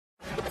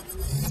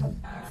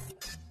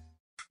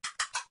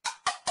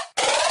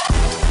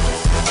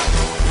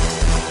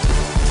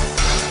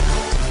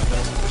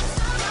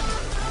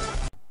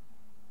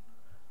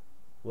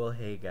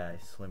Hey guys,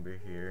 Slimber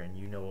here, and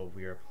you know what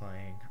we are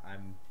playing.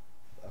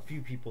 A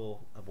few people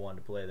have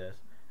wanted to play this.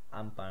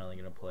 I'm finally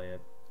gonna play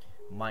it.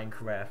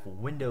 Minecraft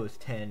Windows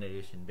 10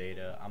 Edition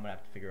Beta. I'm gonna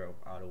have to figure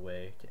out a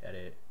way to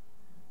edit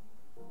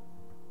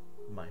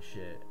my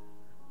shit.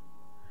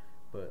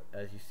 But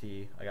as you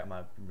see, I got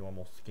my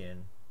normal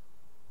skin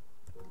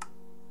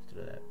instead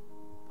of that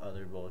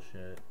other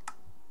bullshit.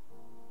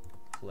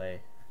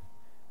 Play.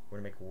 We're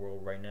gonna make a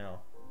world right now.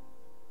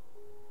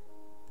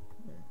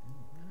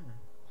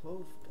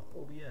 Close to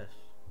OBS.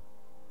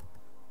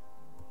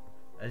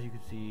 As you can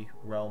see,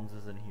 Realms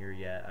isn't here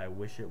yet. I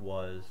wish it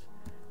was.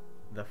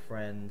 The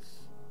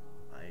friends,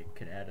 I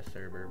could add a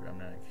server, but I'm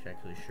not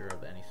actually sure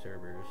of any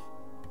servers.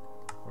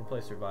 I'm gonna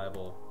play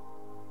survival.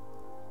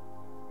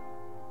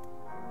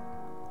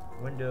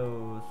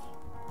 Windows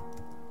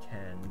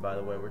 10. By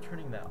the way, we're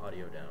turning that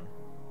audio down.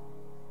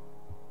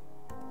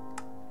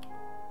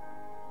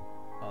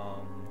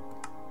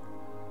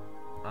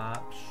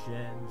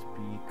 Options,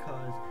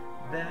 because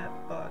that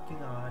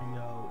fucking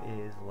audio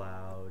is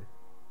loud.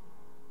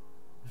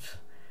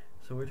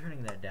 So we're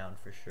turning that down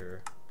for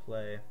sure.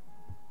 Play.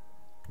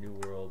 New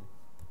world.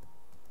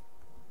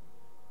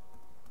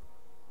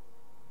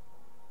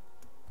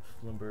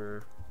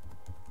 Slimber.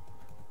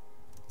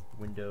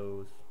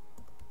 Windows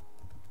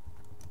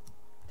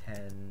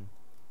 10.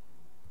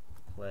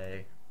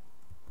 Play.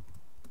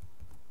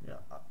 Yeah,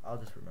 I'll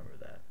just remember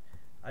that.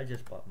 I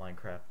just bought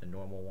Minecraft, the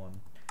normal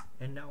one.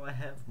 And now I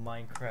have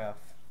Minecraft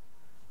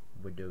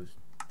Windows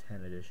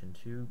 10 Edition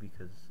too,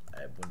 because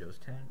I have Windows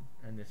 10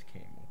 and this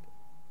came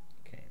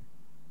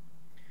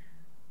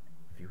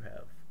if you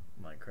have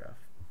Minecraft.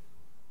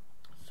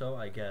 So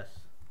I guess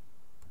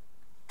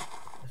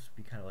this would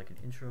be kind of like an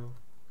intro.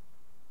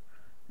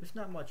 There's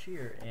not much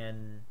here,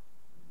 and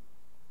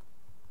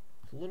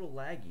it's a little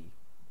laggy.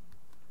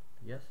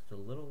 Yes, it's a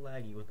little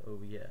laggy with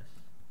OBS,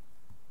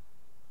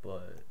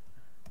 but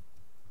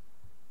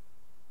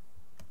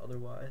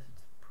otherwise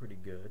it's pretty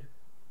good.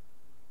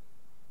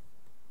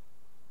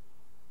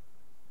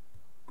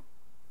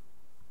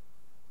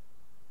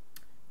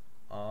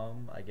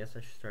 I guess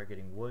I should start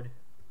getting wood,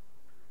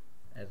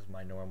 as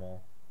my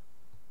normal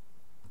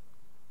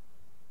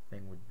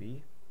thing would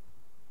be.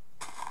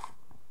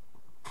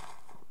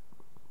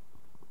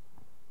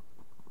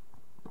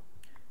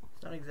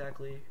 It's not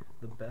exactly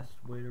the best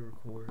way to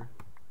record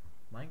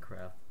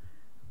Minecraft,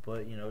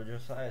 but you know,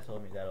 Josiah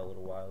told me that a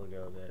little while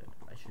ago that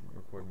I shouldn't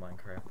record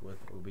Minecraft with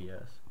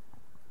OBS.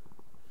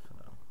 So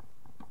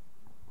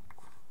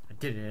I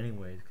did it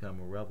anyways because I'm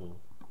a rebel.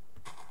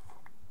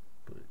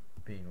 But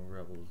being a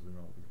rebel doesn't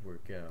always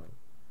work out.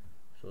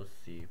 So let's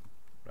see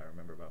what I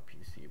remember about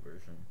PC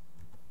version.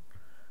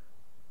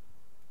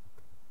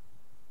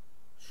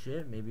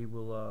 Shit, maybe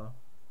we'll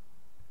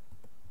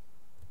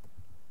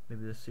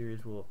maybe this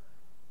series will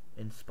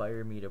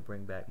inspire me to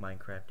bring back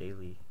Minecraft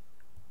Daily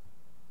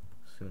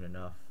soon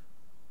enough.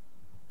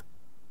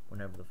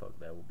 Whenever the fuck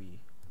that will be.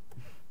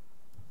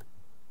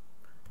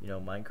 You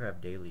know, Minecraft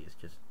Daily is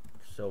just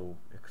so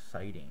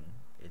exciting.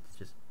 It's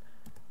just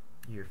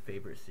your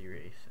favorite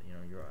series. You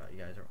know, you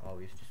guys are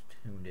always just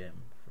tuned in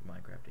for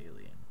Minecraft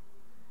Daily, and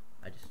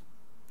I just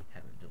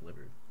haven't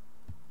delivered.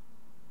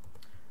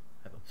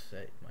 I've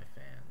upset my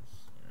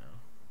fans, you know.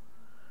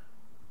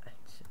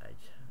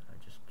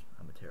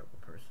 I'm a terrible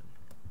person.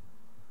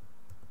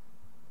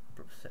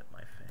 I've upset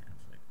my fans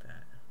like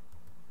that.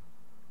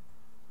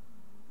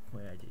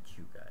 Way I did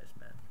you guys,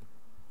 man.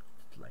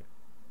 It's like,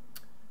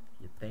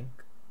 you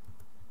think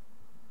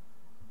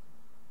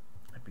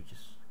I'd be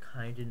just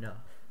kind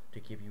enough to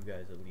give you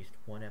guys at least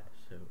one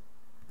episode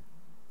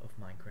of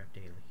Minecraft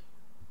Daily.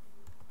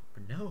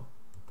 But no,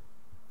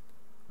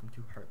 I'm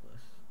too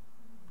heartless.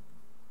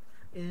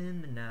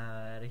 In the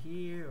night I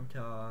hear him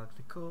talk,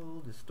 the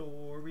coldest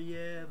story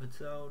ever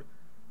told.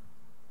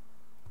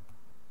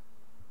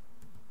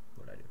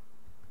 What'd I do?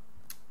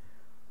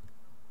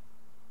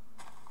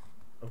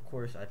 Of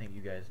course, I think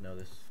you guys know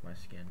this is my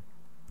skin.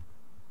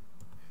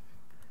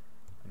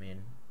 I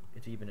mean,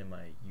 it's even in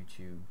my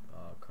YouTube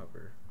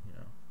cover, you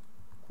know.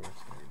 Of course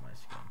it's gonna be my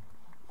skin.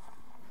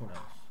 Who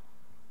knows?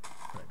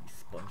 Could I be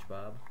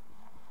SpongeBob?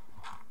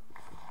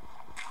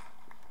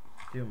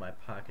 Doing my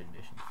Pocket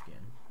Edition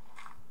skin.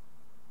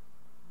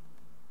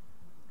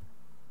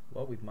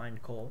 Well, we've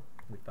mined coal.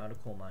 We found a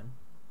coal mine.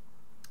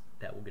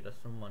 That will get us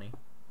some money.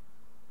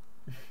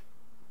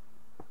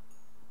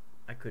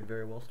 I could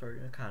very well start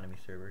an economy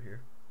server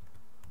here.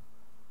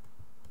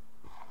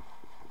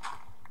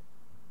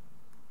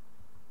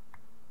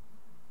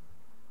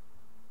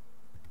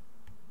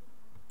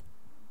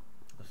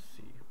 Let's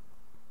see.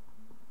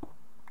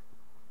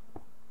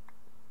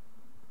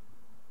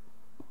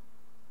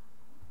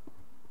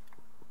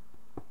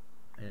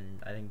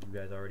 And I think you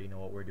guys already know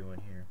what we're doing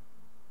here.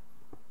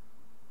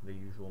 The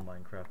usual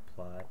Minecraft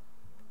plot.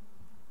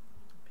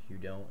 If you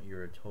don't,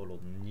 you're a total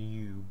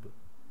noob.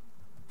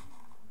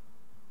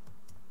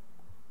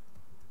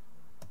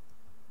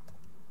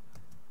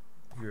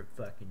 You're a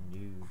fucking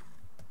noob.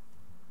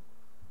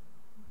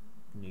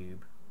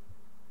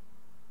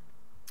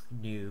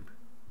 Noob.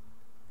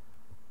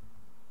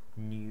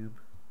 Noob.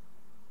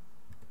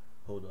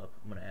 Hold up,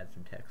 I'm gonna add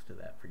some text to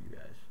that for you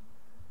guys,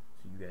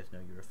 so you guys know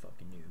you're a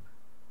fucking noob.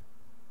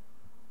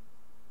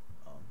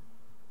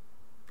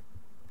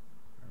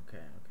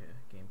 Okay,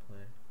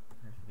 gameplay.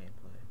 There's the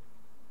gameplay.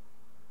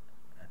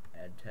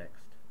 Add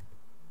text.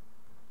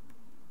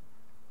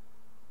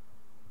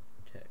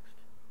 Text.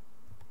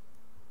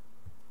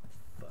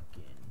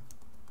 Fucking.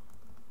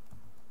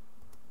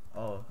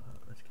 Oh,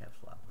 let's caps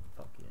lock.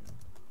 Fucking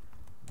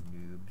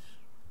noobs.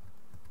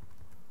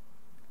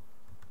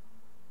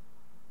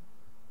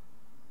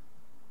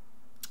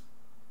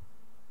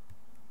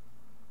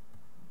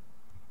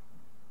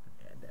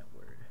 Add that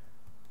word.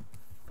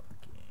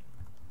 Fucking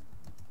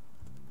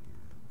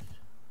noobs.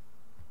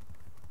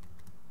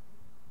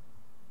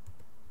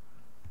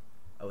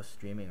 I was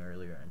streaming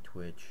earlier on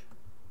Twitch.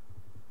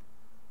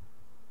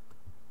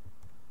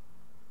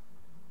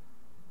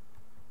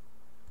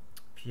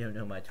 If you don't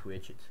know my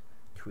Twitch, it's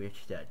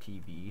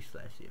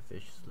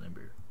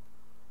twitch.tv/theofficialslimber.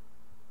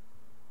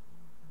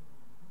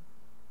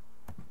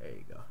 There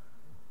you go.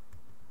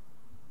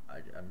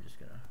 I'm just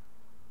gonna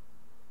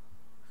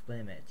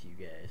explain that to you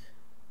guys.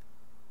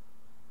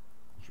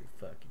 You're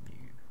fucking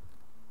noob.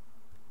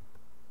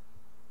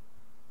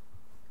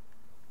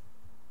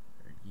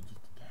 You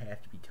just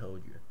have to be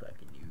told you're a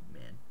fucking noob,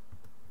 man.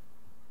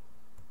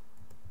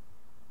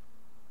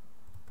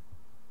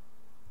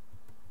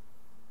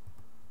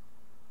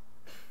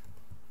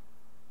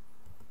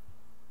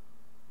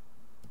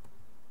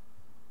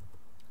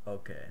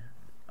 Okay,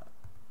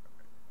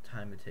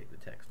 time to take the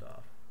text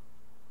off.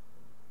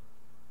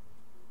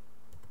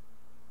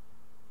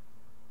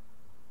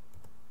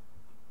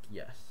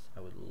 Yes, I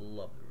would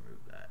love to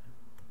remove that.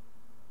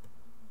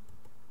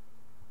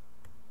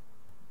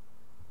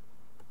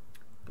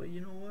 But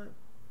you know what?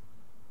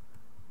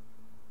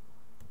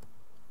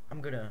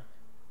 I'm gonna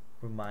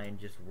remind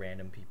just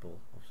random people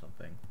of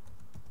something.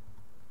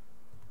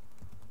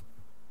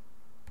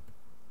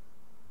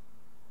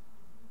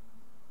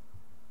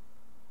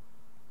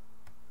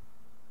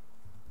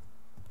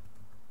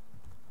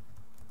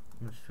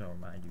 I'm just gonna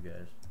remind you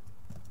guys.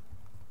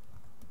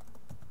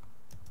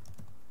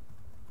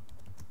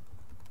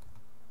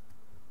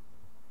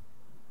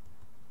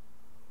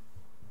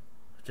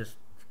 Just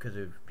because it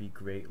would be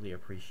greatly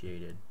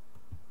appreciated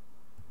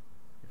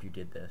if you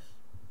did this.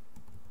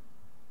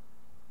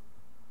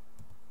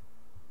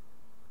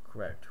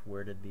 Correct.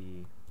 Where did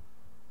the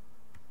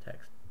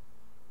text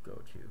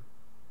go to?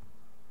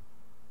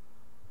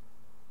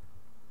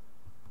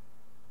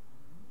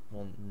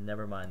 Well,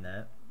 never mind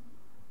that.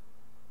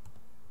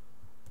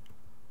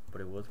 But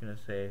it was gonna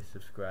say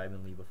subscribe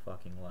and leave a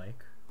fucking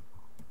like.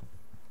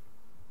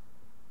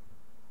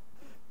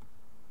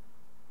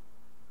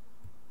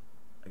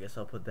 I guess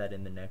I'll put that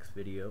in the next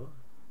video.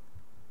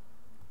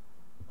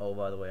 Oh,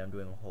 by the way, I'm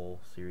doing a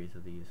whole series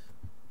of these.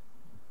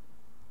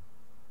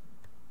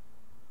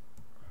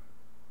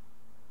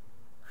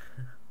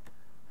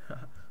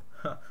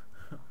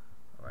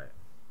 Alright.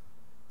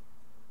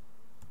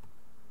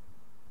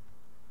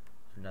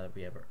 So now that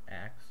we have our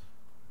axe,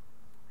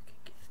 we can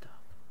get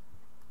stuff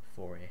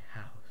for a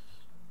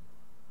house.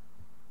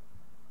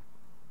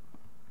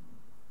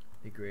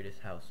 The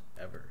greatest house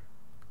ever.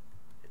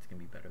 It's gonna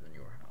be better than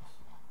your house.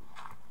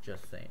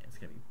 Just saying, it's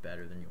gonna be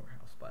better than your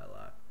house by a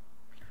lot.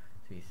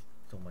 It's gonna be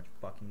so much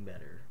fucking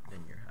better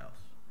than your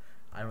house.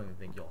 I don't even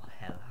think you'll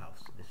have a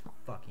house this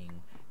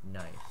fucking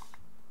nice.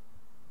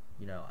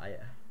 You know, I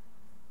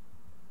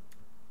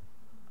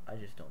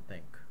just don't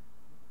think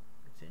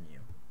it's in you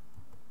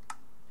to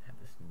have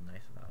this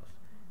nice of a house.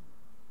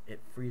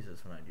 It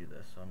freezes when I do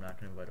this, so I'm not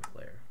gonna invite a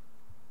player.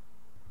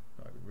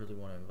 No, I really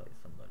want to invite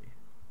somebody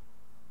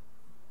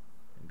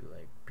and be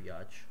like,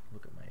 biatch,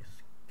 look at my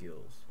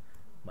skills.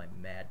 My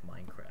mad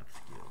Minecraft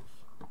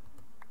skills.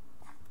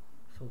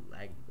 So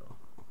laggy though.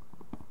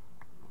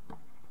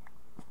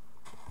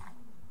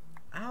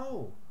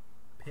 Ow!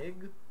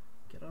 Pig!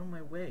 Get out of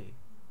my way.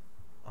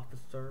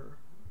 Officer.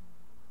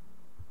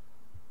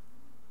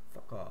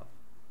 Fuck off.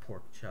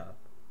 Pork chop.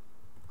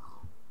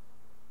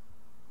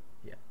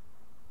 Yeah.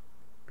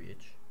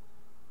 Bitch.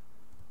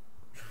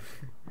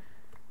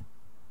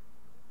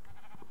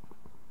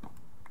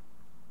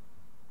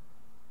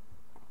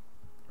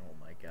 Oh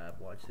my god,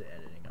 watch the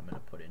editing I'm gonna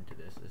put into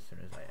this as soon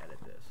as I edit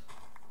this.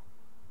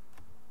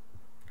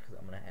 Because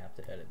I'm gonna have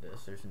to edit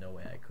this. There's no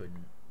way I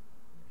couldn't.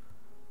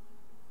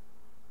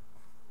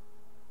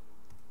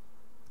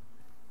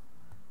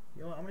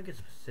 You know what, I'm gonna get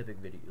specific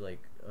video,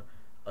 like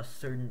a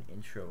certain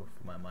intro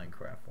for my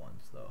Minecraft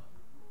ones though.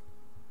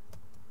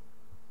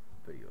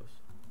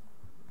 Videos.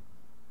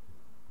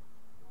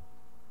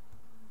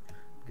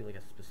 Get like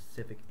a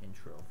specific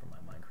intro for my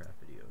Minecraft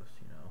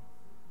videos, you know?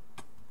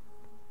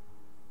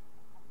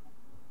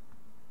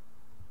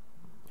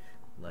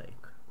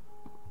 Like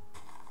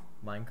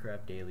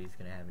Minecraft Daily is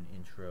gonna have an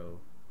intro.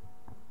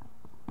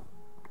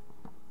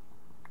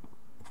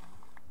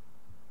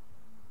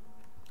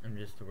 And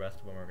just the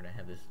rest of them are gonna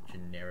have this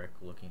generic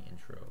looking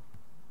intro.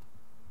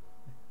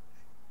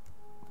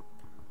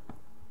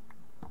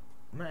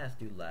 I'm gonna ask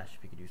Dude Lash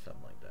if he could do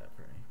something like that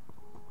for me.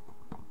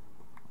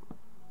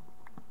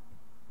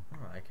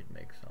 I could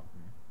make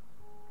something.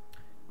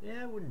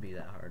 Yeah, it wouldn't be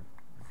that hard.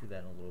 I'll do that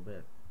in a little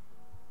bit.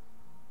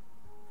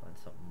 Find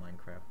something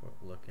Minecraft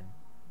looking.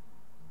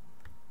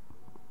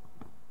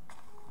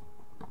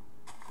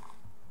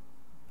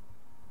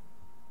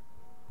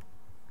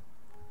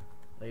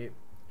 Like,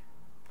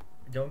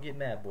 don't get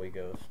mad, Boy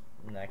Ghost.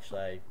 And actually,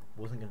 I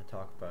wasn't going to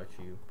talk about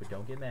you, but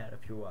don't get mad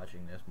if you're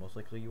watching this. Most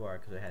likely you are,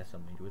 because it has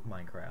something to do with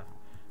Minecraft.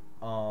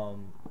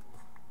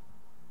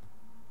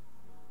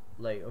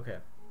 Like, okay.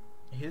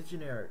 His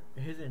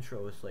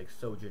intro is, like,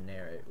 so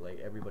generic. Like,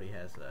 everybody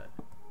has that.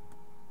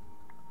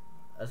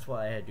 That's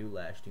why I had to do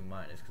Lash do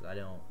mine, is because I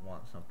don't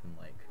want something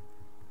like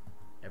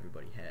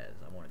everybody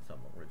has. I wanted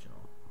something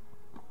original.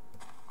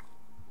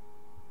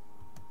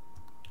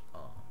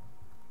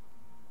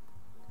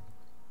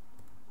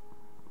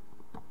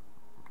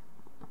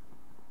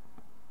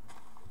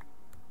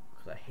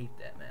 Because I hate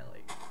that, man.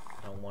 Like,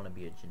 I don't want to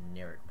be a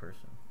generic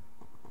person.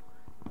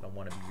 I don't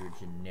want to be your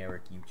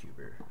generic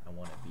YouTuber. I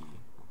want to be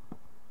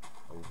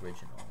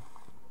original.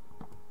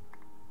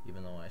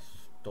 Even though I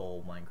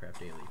stole Minecraft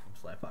Daily from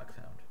Sly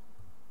Foxhound.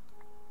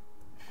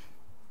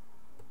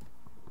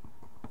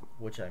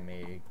 Which I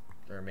may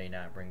or may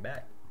not bring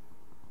back.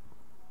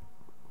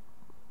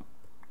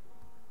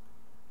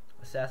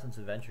 Assassin's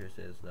Adventures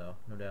is, though,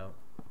 no doubt.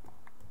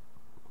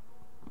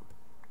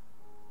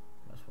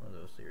 That's one of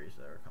those series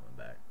that are coming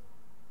back.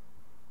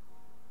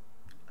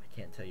 I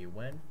can't tell you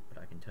when,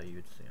 but I can tell you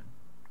it's soon.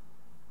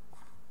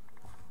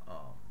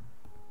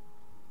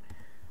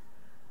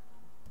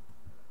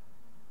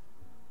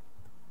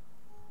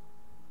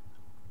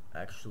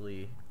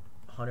 Actually,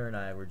 Hunter and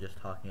I were just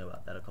talking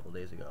about that a couple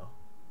days ago.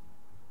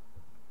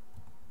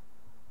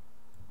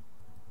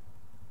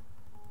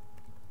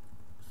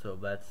 So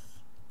that's,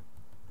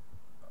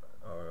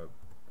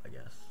 I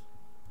guess,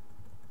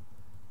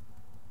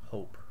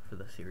 hope for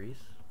the series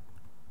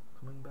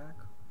coming back,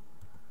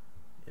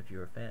 if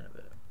you're a fan of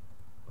it.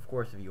 Of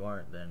course, if you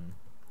aren't, then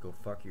go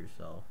fuck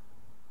yourself.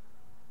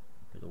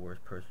 You're the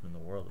worst person in the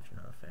world if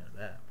you're not a fan of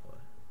that, but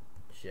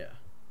yeah.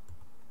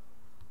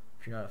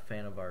 If you're not a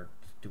fan of our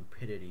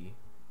stupidity,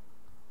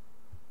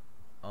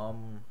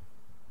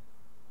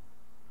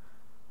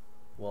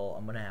 well,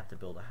 I'm gonna have to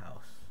build a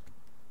house.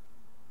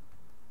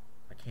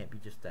 I can't be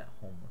just that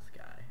homeless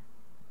guy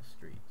on the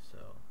street, so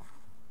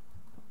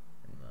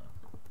in the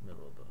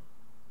middle of the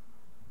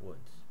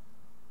woods.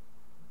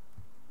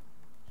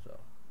 So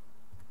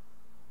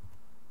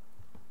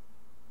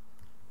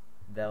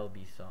that'll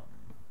be something.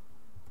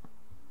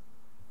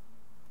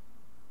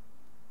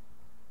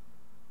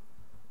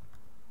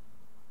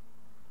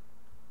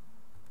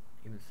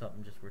 Even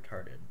something just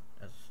retarded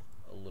as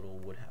a little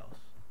wood house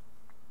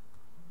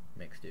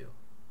makes do.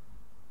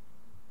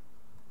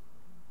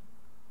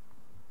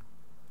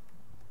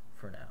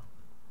 For now.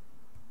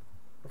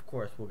 Of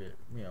course, we'll get,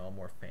 a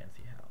more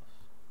fancy house.